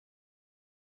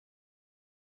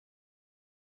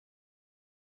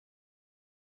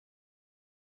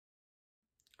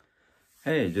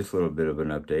Hey, just a little bit of an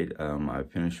update. I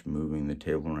finished moving the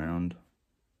table around.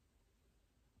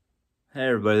 Hey,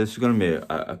 everybody, this is going to be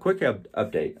a quick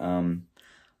update. I'm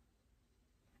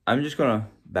just going to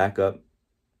back up.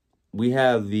 We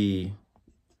have the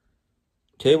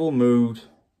table moved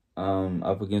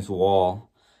up against the wall.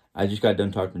 I just got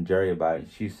done talking to Jerry about it.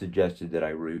 She suggested that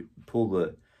I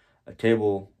pull a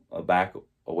table back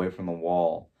away from the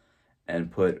wall and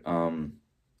put the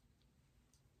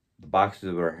boxes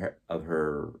of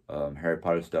her Harry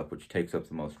Potter stuff, which takes up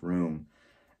the most room,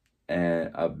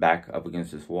 and back up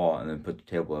against this wall, and then put the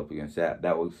table up against that.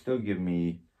 That will still give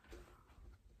me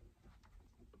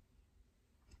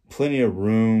plenty of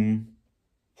room,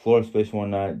 floor space, and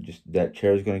whatnot. Just that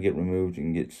chair is going to get removed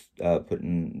and get put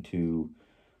in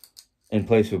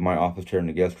place with my office chair in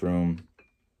the guest room.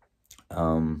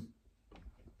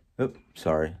 Oops,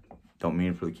 sorry. Don't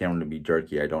mean for the camera to be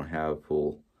jerky. I don't have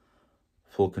full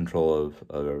control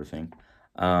of everything.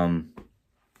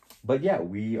 But yeah,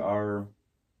 we are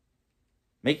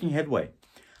making headway.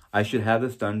 I should have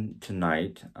this done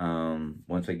tonight.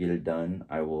 Once I get it done,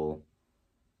 I will,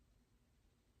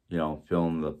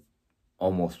 film the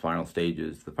almost final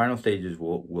stages. The final stages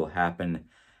will happen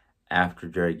after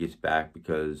Jerry gets back,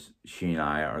 because she and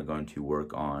I are going to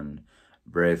work on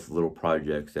various little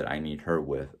projects that I need her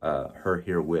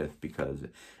here with, because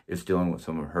it's dealing with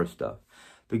some of her stuff.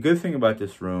 The good thing about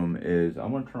this room is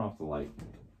I'm going to turn off the light.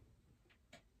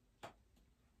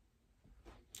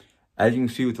 As you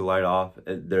can see with the light off,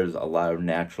 there's a lot of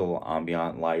natural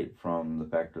ambient light from the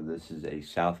fact that this is a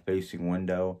south-facing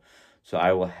window. So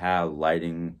I will have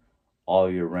lighting all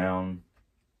year round.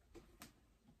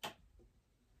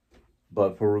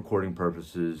 But for recording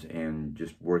purposes and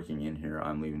just working in here,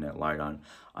 I'm leaving that light on.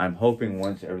 I'm hoping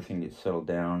once everything gets settled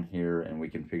down here and we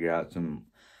can figure out some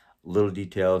little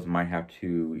details, might have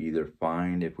to either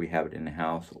find, if we have it in the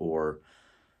house, or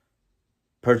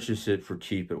purchase it for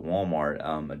cheap at Walmart,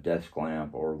 a desk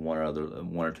lamp or one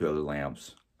or two other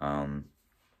lamps.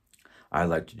 I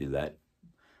like to do that.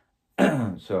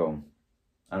 So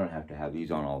I don't have to have these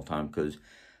on all the time, because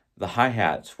the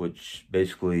hi-hats, which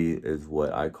basically is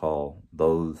what I call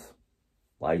those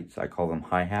lights, I call them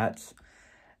hi-hats,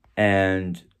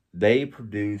 and they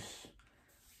produce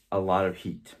a lot of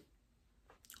heat.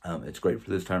 It's great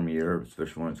for this time of year,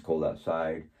 especially when it's cold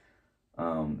outside.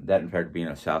 That, in fact, being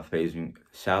a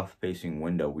south-facing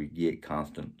window, we get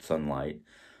constant sunlight.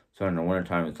 So in the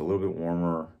wintertime, it's a little bit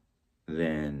warmer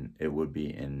than it would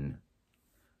be in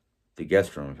the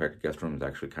guest room. In fact, the guest room is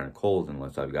actually kind of cold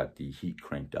unless I've got the heat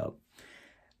cranked up.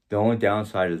 The only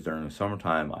downside is during the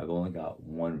summertime, I've only got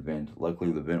one vent.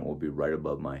 Luckily, the vent will be right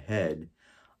above my head.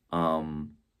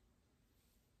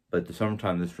 But the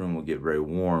summertime, this room will get very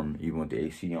warm, even with the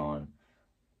AC on.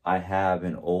 I have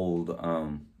an old,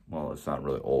 well, it's not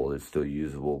really old, it's still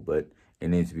usable, but it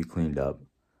needs to be cleaned up.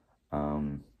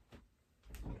 An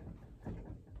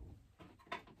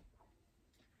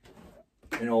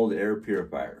old air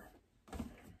purifier.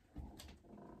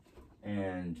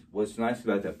 And what's nice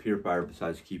about that purifier,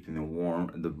 besides keeping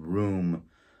the room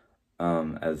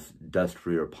as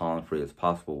dust-free or pollen-free as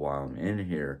possible while I'm in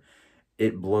here,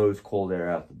 it blows cold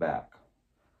air out the back.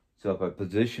 So if I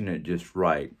position it just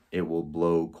right, it will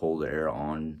blow cold air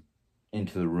on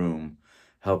into the room,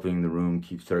 helping the room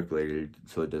keep circulated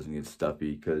so it doesn't get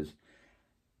stuffy. Because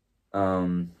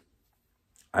I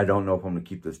don't know if I'm going to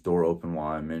keep this door open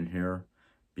while I'm in here,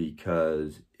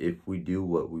 because if we do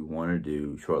what we want to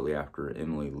do shortly after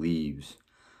Emily leaves,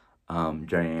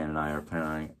 Diane and I are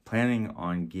planning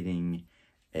on getting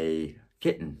a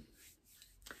kitten.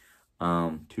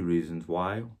 Two reasons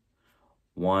why.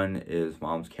 One is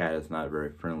Mom's cat is not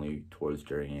very friendly towards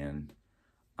Jerrianne,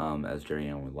 as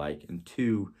Jerrianne would like. And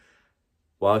two,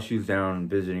 while she's down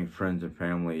visiting friends and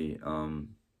family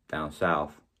down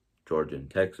south, Georgia and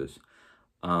Texas,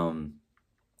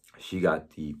 she got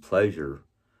the pleasure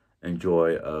and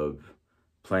joy of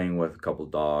playing with a couple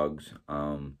dogs.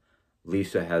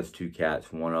 Lisa has two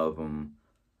cats. One of them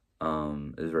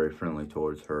is very friendly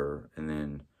towards her. And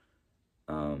then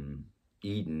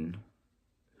Eden,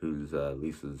 who's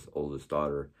Lisa's oldest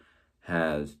daughter,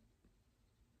 has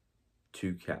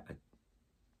two cats. I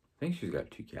think she's got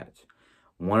two cats.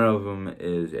 One of them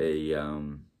is a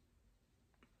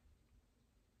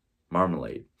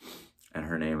Marmalade, and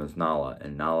her name is Nala.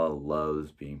 And Nala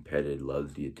loves being petted,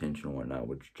 loves the attention and whatnot,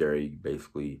 which Jerry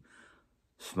basically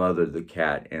smothered the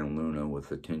cat and Luna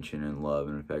with attention and love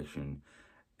and affection.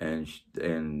 And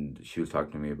she was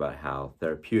talking to me about how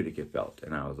therapeutic it felt.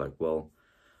 And I was like, well,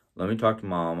 let me talk to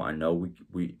Mom. I know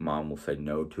Mom will say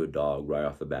no to a dog right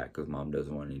off the bat, because Mom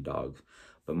doesn't want any dogs.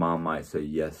 But Mom might say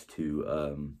yes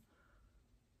to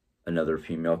another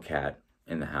female cat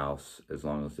in the house as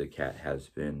long as the cat has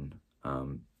been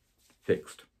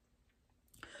fixed.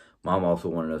 Mom also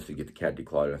wanted us to get the cat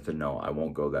declawed. I said, no, I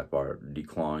won't go that far.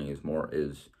 Declawing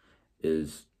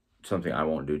is something I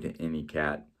won't do to any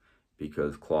cat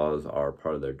because claws are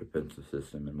part of their defensive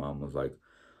system. And Mom was like,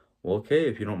 well, okay,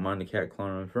 if you don't mind the cat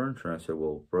clawing on furniture. And I said,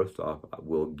 well, first off,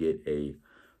 we'll get a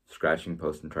scratching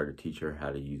post and try to teach her how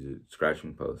to use a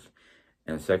scratching post.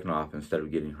 And second off, instead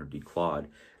of getting her declawed,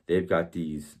 they've got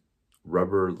these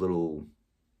rubber little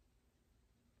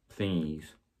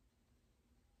thingies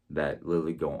that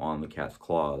literally go on the cat's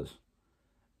claws,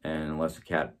 and unless the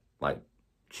cat like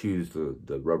chews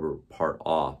the rubber part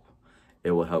off,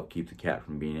 it will help keep the cat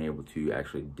from being able to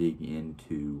actually dig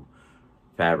into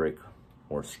fabric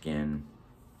or skin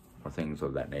or things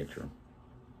of that nature.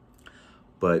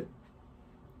 But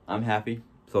I'm happy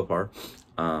so far.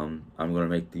 I'm gonna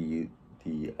make the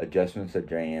adjustments that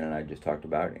Jarianne and I just talked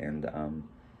about, and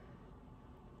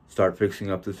start fixing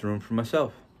up this room for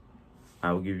myself.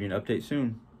 I will give you an update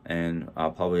soon, and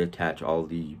I'll probably attach all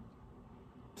the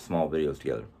small videos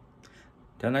together.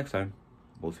 Till next time,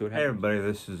 we'll see what happens. Hey everybody,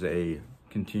 this is a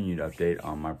continued update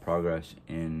on my progress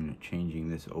in changing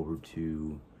this over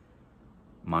to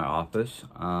my office.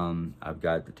 I've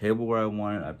got the table where I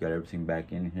want it. I've got everything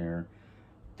back in here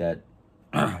that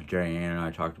Jarianne and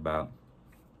I talked about.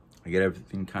 I get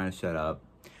everything kind of set up.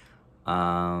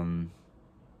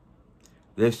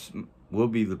 This will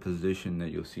be the position that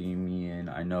you'll see me in.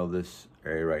 I know this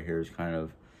area right here is kind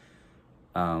of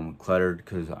cluttered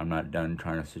because I'm not done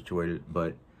trying to situate it,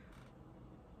 but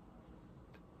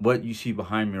what you see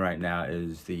behind me right now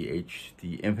is the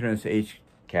infamous H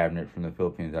cabinet from the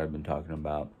Philippines that I've been talking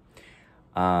about.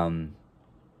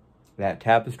 That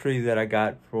tapestry that I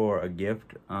got for a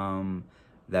gift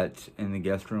that's in the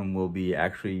guest room will be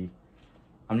actually,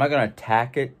 I'm not going to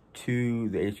tack it to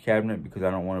the H cabinet because I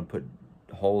don't want to put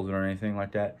holes or anything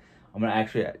like that. I'm going to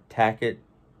actually tack it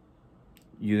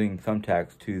using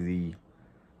thumbtacks to the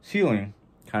ceiling,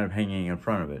 kind of hanging in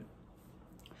front of it.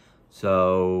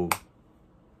 So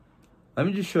let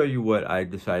me just show you what I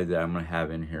decided that I'm going to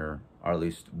have in here, or at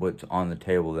least what's on the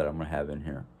table that I'm going to have in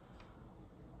here.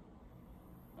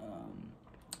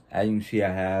 As you can see,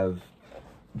 I have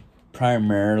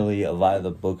primarily a lot of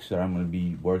the books that I'm going to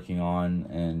be working on,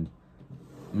 and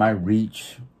my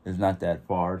reach is not that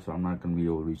far, so I'm not going to be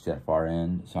able to reach that far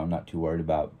in, so I'm not too worried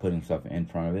about putting stuff in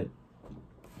front of it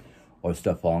or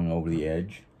stuff falling over the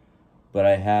edge. But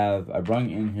I brought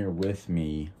in here with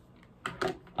me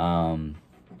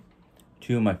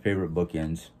two of my favorite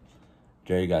bookends.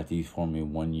 Jerry got these for me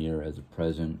 1 year as a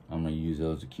present. I'm going to use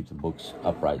those to keep the books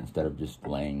upright instead of just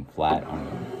laying flat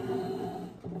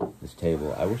on this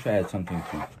table. I wish I had something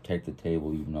to protect the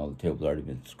table, even though the table's already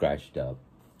been scratched up.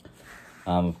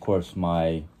 Of course,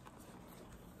 my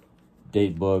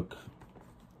date book,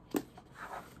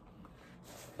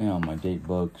 my date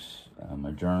books,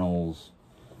 my journals,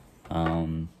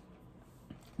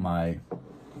 my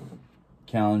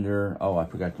calendar. Oh, I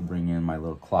forgot to bring in my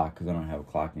little clock because I don't have a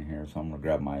clock in here, so I'm going to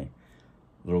grab my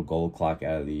little gold clock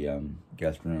out of the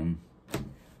guest room.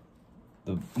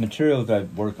 The materials I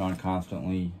work on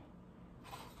constantly.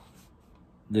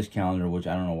 This calendar, which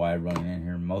I don't know why I run it in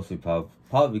here, mostly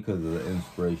probably because of the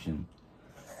inspiration.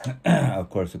 Of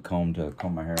course, a comb to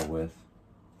comb my hair with.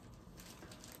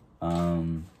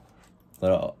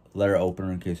 Letter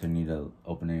opener in case I need to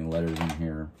open any letters in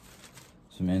here.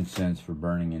 Some incense for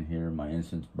burning in here, my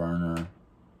incense burner.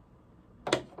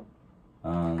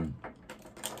 A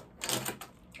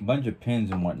bunch of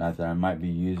pins and whatnot that I might be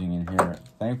using in here.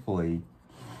 Thankfully,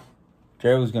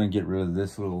 Jerry was going to get rid of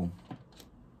this little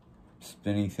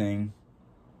spinny thing.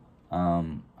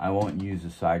 I won't use the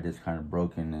side that's kind of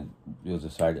broken. It was a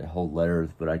side that holds letters,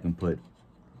 but I can put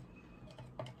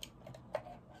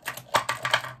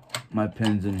my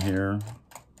pins in here.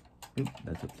 Oop,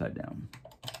 that's upside down.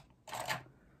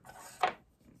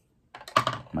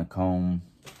 My comb,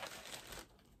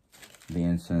 the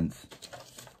incense,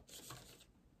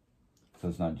 so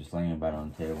it's not just laying about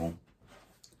on the table.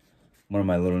 One of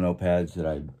my little notepads that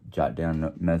I jot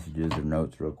down messages or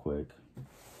notes real quick.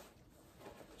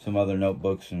 Some other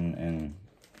notebooks and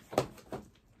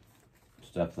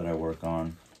stuff that I work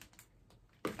on.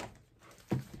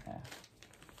 Yeah.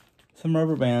 Some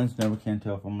rubber bands, never can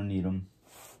tell if I'm going to need them.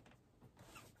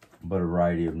 But a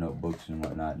variety of notebooks and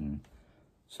whatnot, and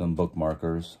some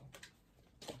bookmarkers.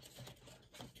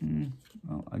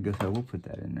 Well, I guess I will put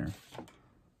that in there.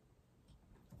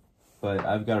 But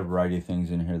I've got a variety of things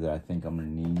in here that I think I'm going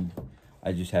to need.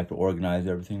 I just have to organize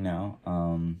everything now.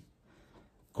 Of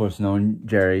course, knowing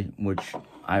Jerry, which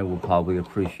I will probably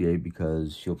appreciate,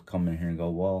 because she'll come in here and go,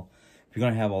 well, if you're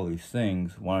going to have all these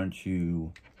things, why don't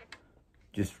you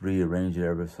just rearrange it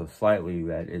ever so slightly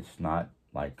that it's not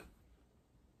like,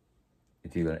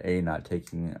 it's either A, not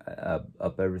taking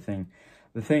up everything.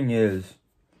 The thing is,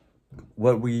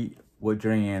 what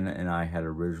Jerianne and I had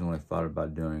originally thought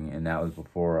about doing, and that was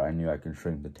before I knew I could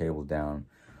shrink the table down,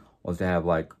 was to have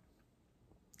like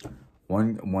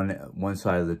one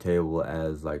side of the table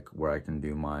as like where I can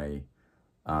do my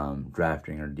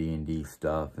drafting or D&D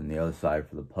stuff, and the other side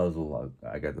for the puzzle.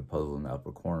 I got the puzzle in the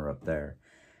upper corner up there.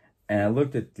 And I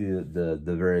looked at the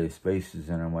various spaces,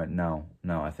 and I went, no,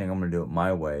 I think I'm going to do it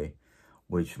my way,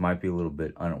 which might be a little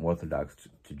bit unorthodox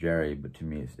to Jerry, but to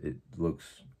me it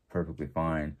looks perfectly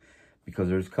fine, because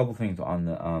there's a couple things on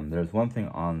the, there's one thing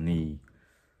on the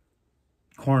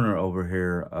corner over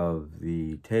here of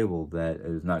the table that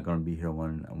is not going to be here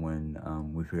when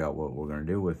we figure out what we're going to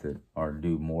do with it, or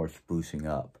do more sprucing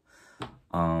up.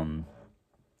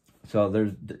 So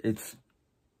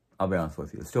I'll be honest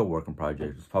with you, it's still a working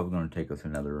project. It's probably going to take us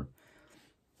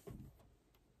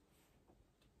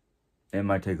it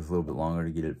might take us a little bit longer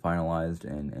to get it finalized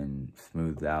and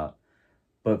smoothed out.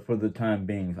 But for the time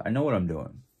being, I know what I'm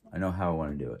doing. I know how I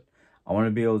want to do it. I want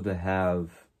to be able to have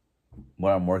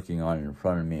what I'm working on in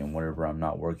front of me, and whatever I'm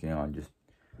not working on, just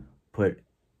put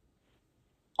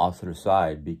off to the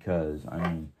side, because, I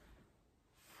mean,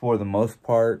 for the most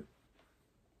part,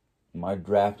 my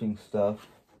drafting stuff,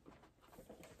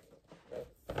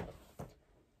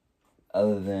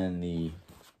 other than the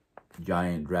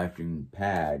giant drafting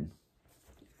pad,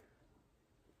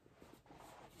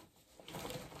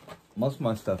 most of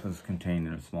my stuff is contained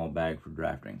in a small bag for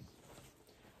drafting.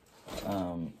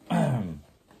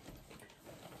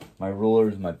 My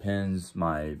rulers, my pens,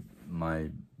 my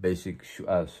basic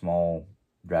small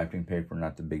drafting paper,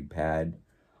 not the big pad.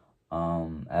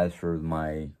 As for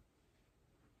my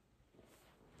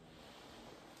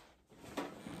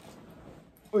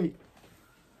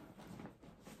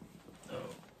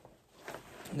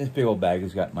this big old bag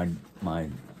has got my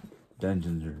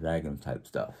Dungeons and Dragons type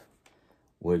stuff,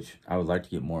 which I would like to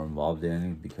get more involved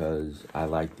in, because I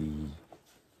like the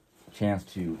chance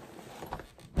to...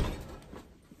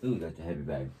 Ooh, that's a heavy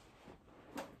bag.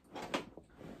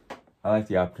 I like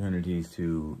the opportunities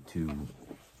to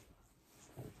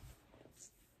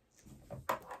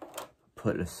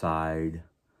put aside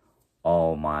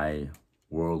all my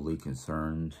worldly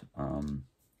concerns,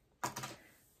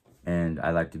 and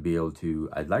I'd like to be able to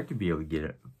get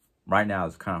it. Right now,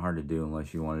 it's kind of hard to do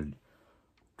unless you want to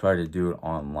try to do it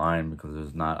online, because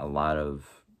there's not a lot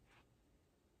of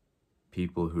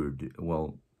people who are,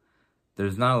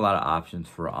 there's not a lot of options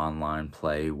for online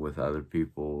play with other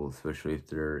people, especially if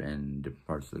they're in different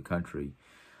parts of the country.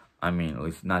 I mean, at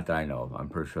least not that I know of. I'm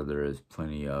pretty sure there is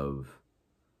plenty of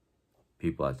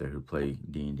people out there who play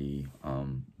D&D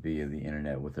via the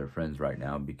internet with their friends right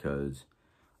now because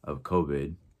of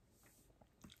COVID.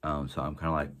 So I'm kind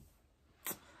of like,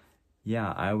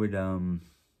 yeah, I'd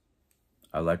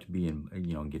like to be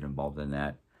get involved in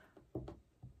that.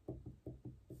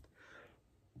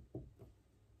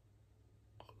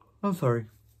 I'm sorry.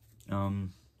 But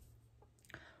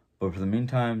for the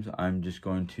meantime, I'm just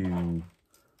going to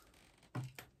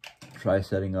try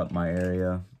setting up my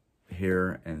area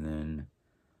here, and then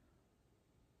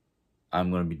I'm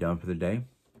going to be done for the day.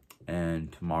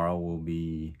 And tomorrow will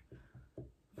be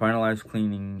finalized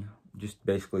cleaning, just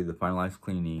basically the finalized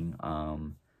cleaning,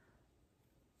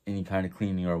 any kind of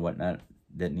cleaning or whatnot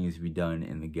that needs to be done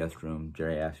in the guest room.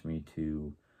 Jerry asked me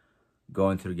to go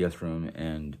into the guest room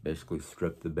and basically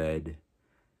strip the bed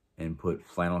and put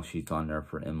flannel sheets on there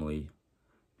for Emily,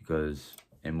 because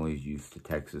Emily's used to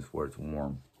Texas where it's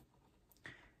warm.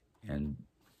 And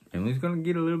Emily's going to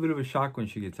get a little bit of a shock when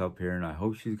she gets up here, and I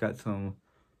hope she's got some...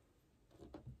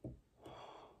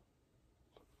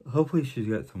 Hopefully she's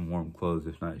got some warm clothes.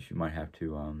 If not, she might have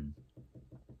to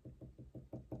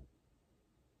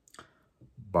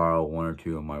borrow one or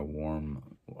two of my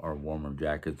warmer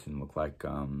jackets and look like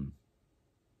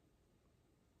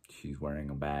she's wearing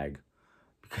a bag,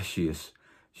 because she is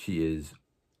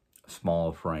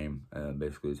small frame,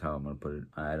 basically is how I'm gonna put it.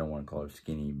 I don't want to call her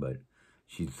skinny, but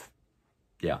she's,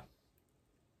 yeah.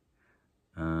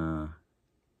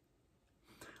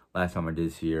 Last time I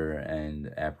did see her,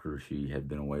 and after she had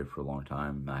been away for a long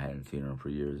time, I hadn't seen her for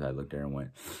years, I looked at her and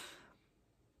went,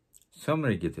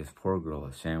 somebody get this poor girl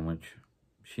a sandwich.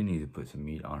 She needs to put some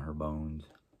meat on her bones.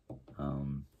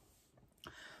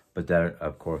 But that,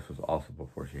 of course, was also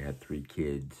before she had 3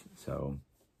 kids, so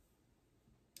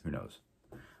who knows.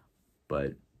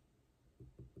 But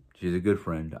she's a good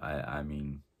friend. I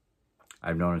mean,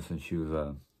 I've known her since she was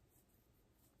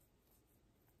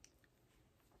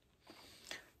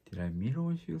Did I meet her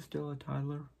when she was still a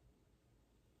toddler?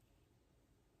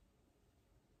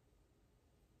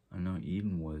 I know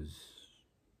Eden was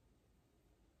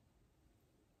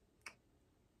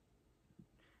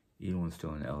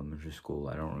still in elementary school.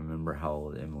 I don't remember how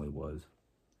old Emily was.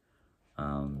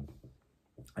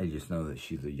 I just know that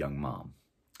she's a young mom.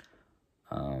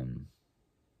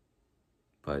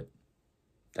 But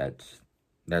that's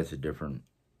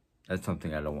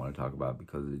something I don't want to talk about,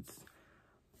 because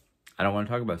I don't want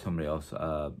to talk about somebody else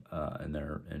in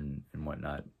there and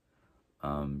whatnot,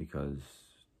 because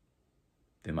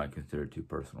they might consider it too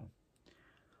personal.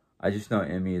 I just know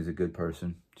Emmy is a good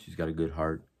person. She's got a good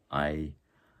heart. I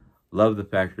love the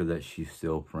factor that she's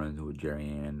still friends with Jerry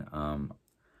Ann. Of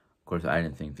course, I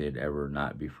didn't think they'd ever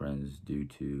not be friends due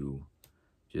to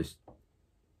just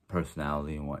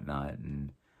personality and whatnot,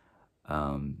 and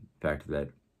the fact that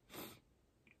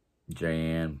Jerry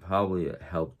Ann probably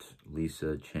helped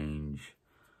Lisa change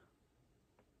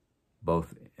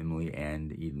both Emily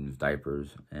and Eden's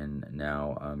diapers, and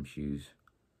now she's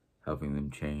helping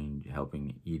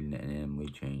Eden and Emily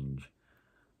change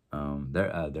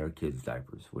their kids'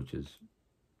 diapers, which is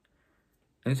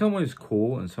in some ways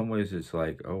cool. In some ways it's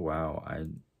like, oh wow, I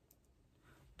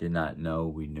did not know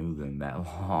we knew them that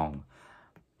long.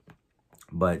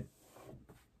 But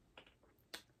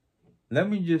let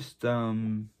me just go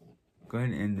ahead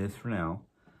and end this for now.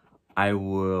 I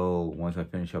will, once I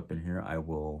finish up in here, I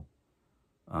will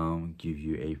give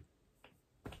you a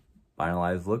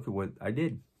finalized look at what I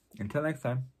did. Until next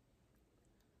time,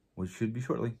 which should be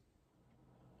shortly.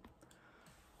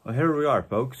 Well, here we are,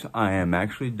 folks. I am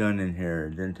actually done in here.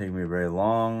 It didn't take me very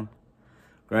long.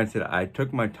 Granted, I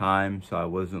took my time, so I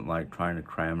wasn't like trying to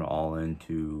cram it all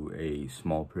into a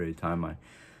small period of time. I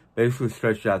basically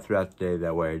stretched out throughout the day.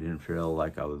 That way I didn't feel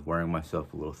like I was wearing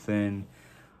myself a little thin.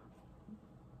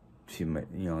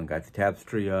 Got the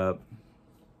tapestry up.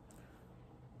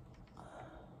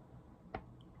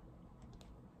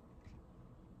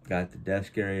 Got the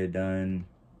desk area done.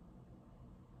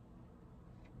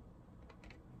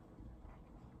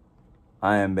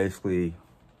 I am basically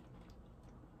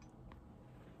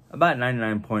about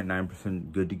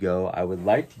 99.9% good to go. I would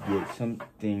like to get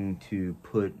something to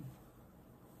put,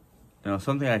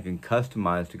 something I can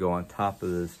customize to go on top of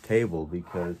this table,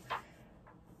 because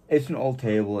it's an old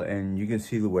table and you can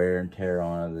see the wear and tear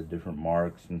on it, the different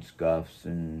marks and scuffs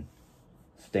and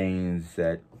stains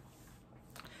that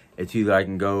it's either I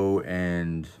can go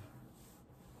and,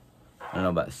 I don't know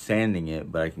about sanding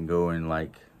it, but I can go and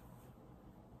like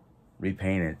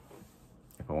repaint it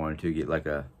if I wanted to, get like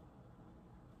a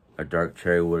dark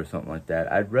cherry wood or something like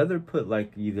that. I'd rather put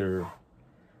like either,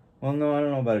 well no, I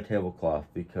don't know about a tablecloth,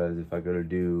 because if I go to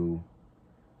do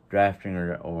drafting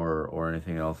or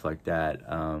anything else like that,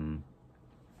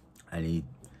 I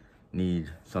need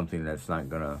something that's not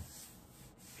gonna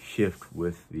shift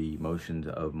with the motions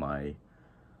of my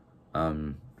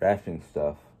drafting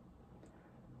stuff.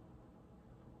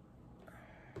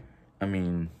 I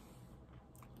mean,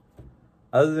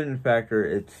 other than the factor,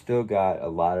 it's still got a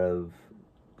lot of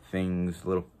things,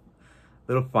 little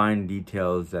fine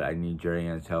details that I need Jerry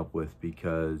Ann's help with,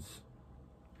 because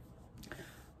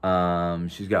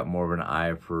she's got more of an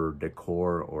eye for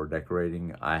decor or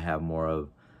decorating. I have more of,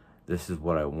 this is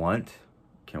what I want,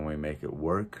 can we make it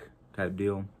work type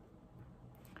deal.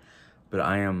 But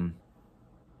I am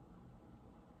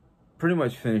pretty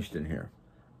much finished in here.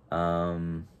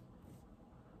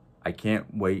 I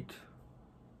can't wait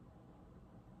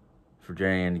for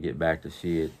Jerry Ann to get back to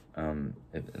see it,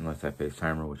 unless I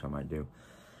FaceTime her, which I might do.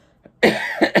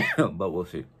 But we'll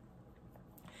see.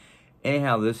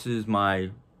 Anyhow, this is my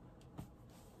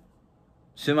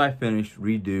semi-finished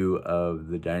redo of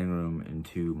the dining room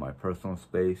into my personal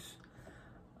space.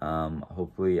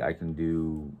 Hopefully I can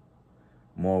do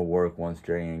more work once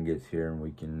Jerry Ann gets here, and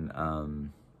we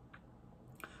can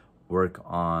work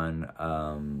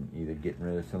on either getting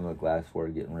rid of some of the glassware,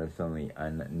 getting rid of some of the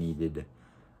unneeded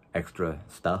extra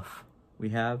stuff we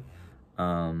have.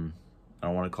 I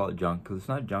don't want to call it junk, because it's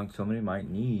not junk. Somebody might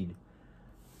need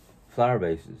flower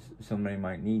bases. Somebody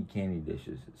might need candy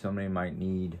dishes. Somebody might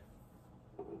need,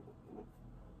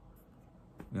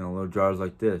 little jars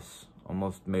like this.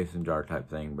 Almost mason jar type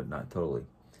thing, but not totally.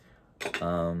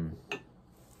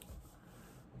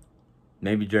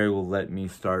 Maybe Jerry will let me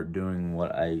start doing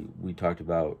what we talked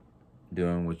about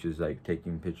doing, which is like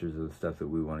taking pictures of the stuff that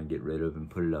we want to get rid of and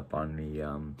put it up on the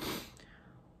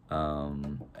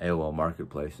AOL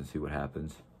Marketplace and see what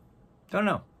happens. Don't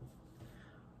know.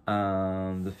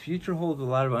 The future holds a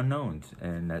lot of unknowns,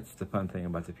 and that's the fun thing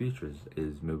about the future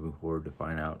is moving forward to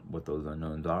find out what those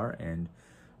unknowns are and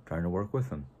trying to work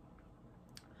with them.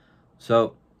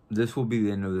 So this will be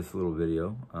the end of this little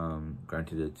video.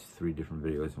 Granted, it's 3 different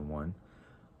videos in one,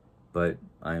 but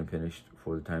I am finished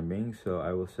for the time being. So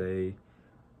I will say,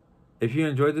 if you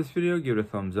enjoyed this video, give it a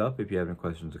thumbs up. If you have any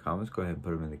questions or comments, go ahead and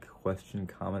put them in the question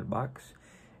comment box.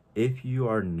 If you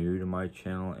are new to my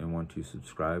channel and want to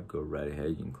subscribe, go right ahead.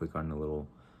 You can click on the little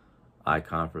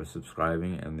icon for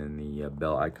subscribing, and then the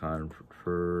bell icon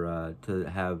for to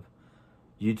have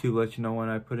YouTube let you know when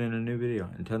I put in a new video.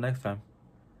 Until next time,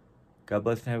 God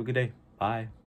bless and have a good day. Bye.